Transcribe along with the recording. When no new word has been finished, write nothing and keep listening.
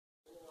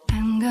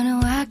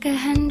walk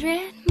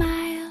 100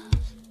 miles.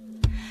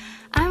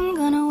 I'm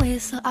gonna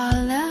whistle all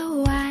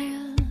the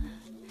while.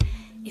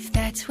 If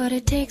that's what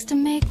it takes to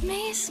make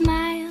me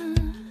smile,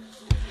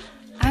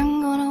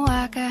 I'm gonna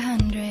walk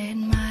 100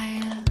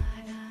 miles.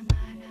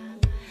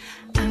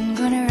 I'm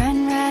gonna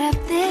run right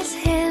up this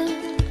hill,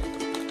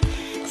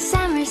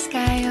 summer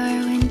sky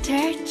or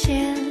winter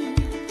chill.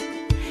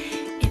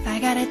 If I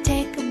gotta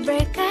take a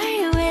break,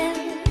 I will,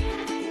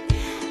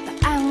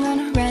 but I'm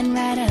gonna run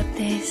right up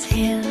this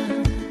hill.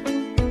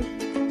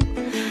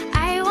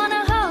 I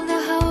wanna hold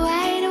the whole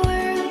wide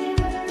world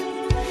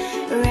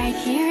right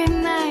here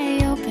in my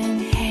open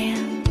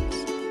hands.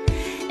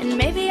 And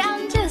maybe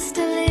I'm just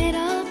a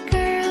little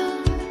girl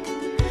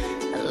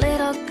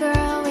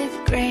with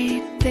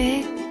great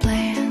big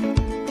plans.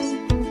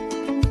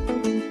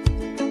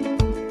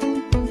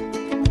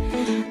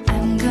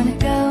 I'm gonna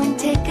go and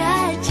take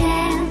a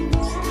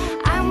chance.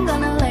 I'm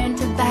gonna learn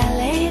to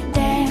ballet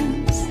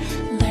dance,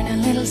 learn a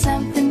little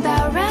something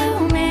about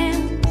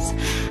romance.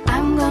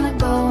 I'm gonna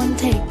go and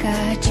take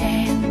a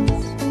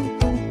chance.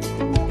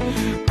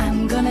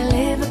 I'm gonna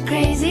live a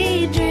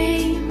crazy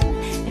dream,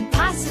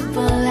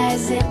 impossible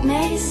as it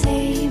may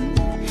seem.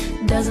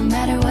 Doesn't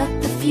matter what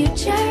the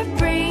future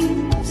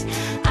brings,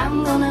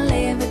 I'm gonna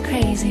live a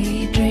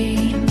crazy dream.